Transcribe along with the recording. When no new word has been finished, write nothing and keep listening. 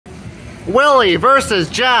Willie versus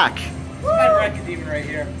JAQ. My record's even right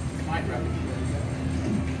here. My record.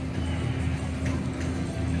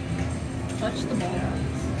 Touch the ball.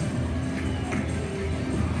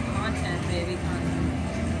 Content, baby, content.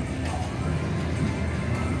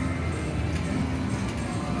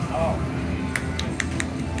 Oh.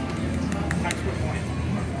 Textbook point.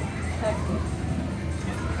 Textbook.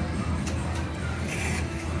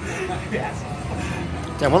 Yes.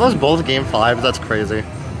 Damn, were those both game 5? That's crazy. I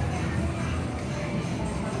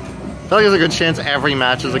feel like there's a good chance every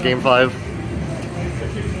match is a game 5.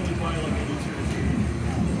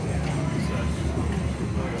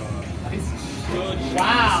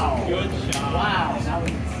 Wow. Good shot. Wow. That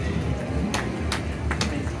was insane.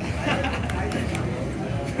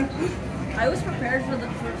 I was prepared for the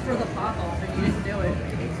pop off and you didn't do it.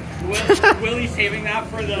 Willie's saving that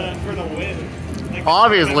for the win. Like,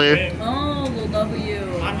 Obviously. win. Oh, little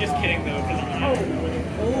W. I'm just kidding though, because I'm not.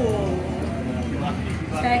 Oh.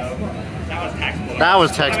 Textbook. That was textbook. That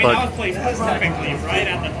was textbook. I mean, that was placed perfectly right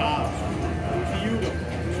at the top. Beautiful.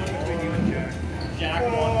 JAQ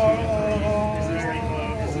 1, 2, 3. Is this the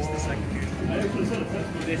club? Is this the second game?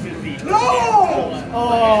 This is the. No!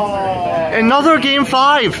 Oh! Another game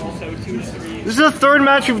 5! Also 2 to 3. This is the third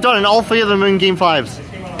match we've done, and all 3 of them in game 5s.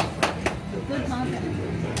 Good content.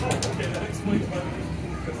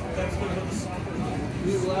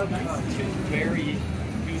 We love 2 very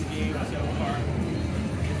good games so far.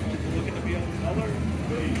 Look at the field color.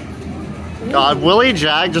 God,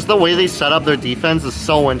 WILLYJWILLYJ, just the way they set up their defense is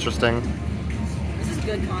so interesting. This is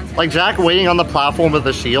good content. Like JAQ waiting on the platform with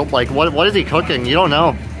the shield, like what is he cooking? You don't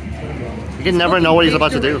know. You can never know what he's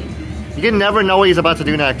about to do. You can never know what he's about to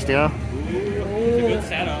do next, you know? It's a good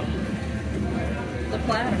setup. The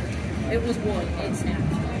platter. It was wood. It snapped.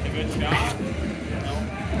 It's a good shot.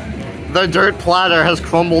 The dirt platter has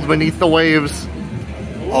crumbled beneath the waves.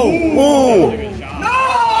 Oh! Ooh. Good shot. No!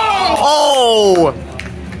 Oh!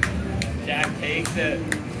 JAQ takes it.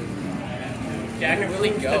 JAQ can really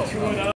go.